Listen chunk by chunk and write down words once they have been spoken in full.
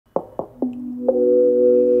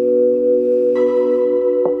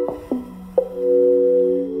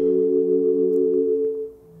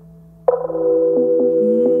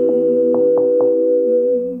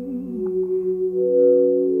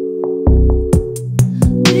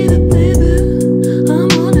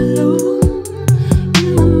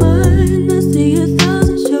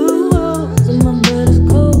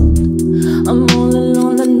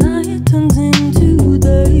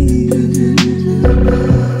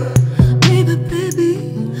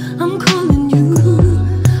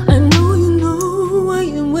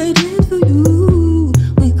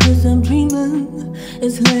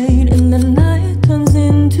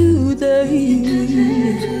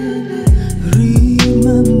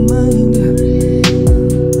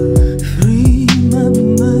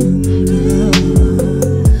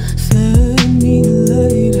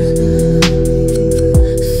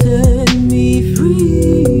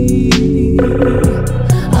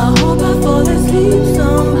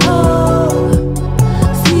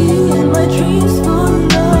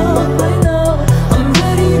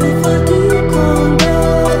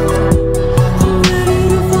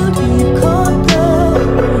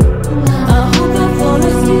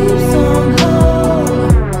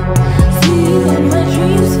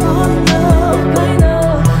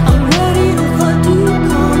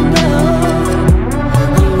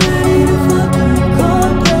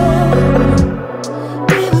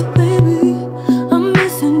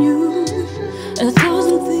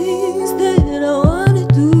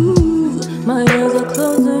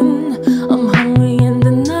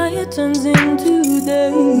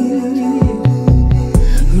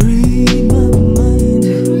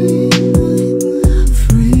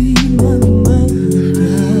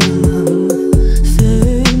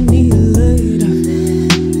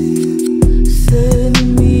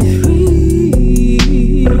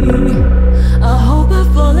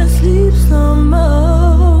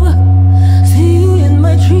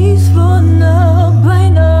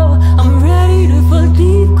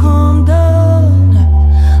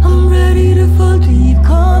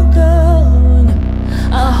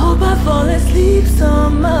fall asleep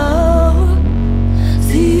somehow.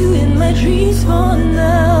 See you in my dreams for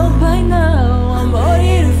now. By now, I'm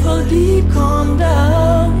ready to fall deep, calm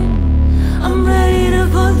down. I'm ready to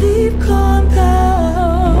fall deep, calm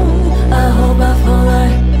down. I hope I fall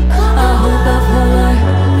like, I hope I fall like,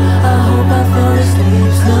 I hope I fall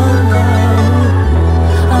asleep somehow.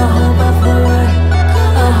 I hope I fall like,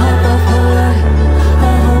 I hope I fall like,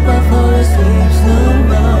 I hope I fall asleep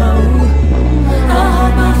somehow. I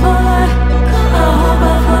hope I fall like, I hope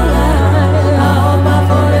I fall like, I hope I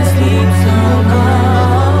fall asleep somehow.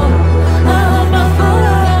 I hope I fall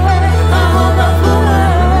like, I hope I fall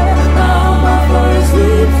like, I hope I fall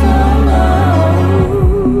asleep somehow.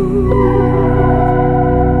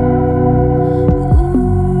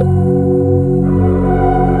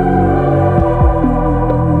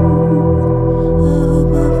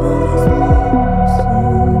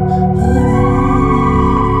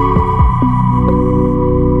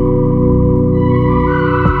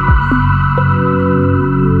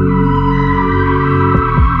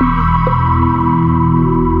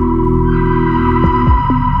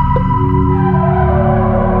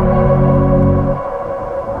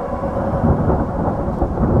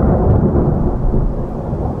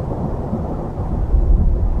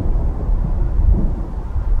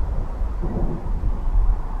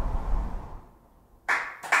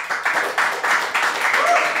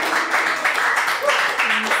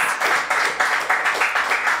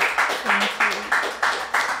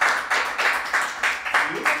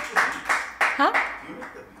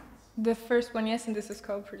 The first one, yes, and this is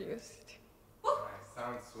co-produced.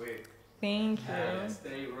 Sounds sweet. Thank you.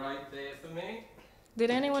 Stay right there for me. Did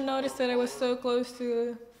anyone notice that I was so close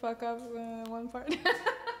to fuck up one part?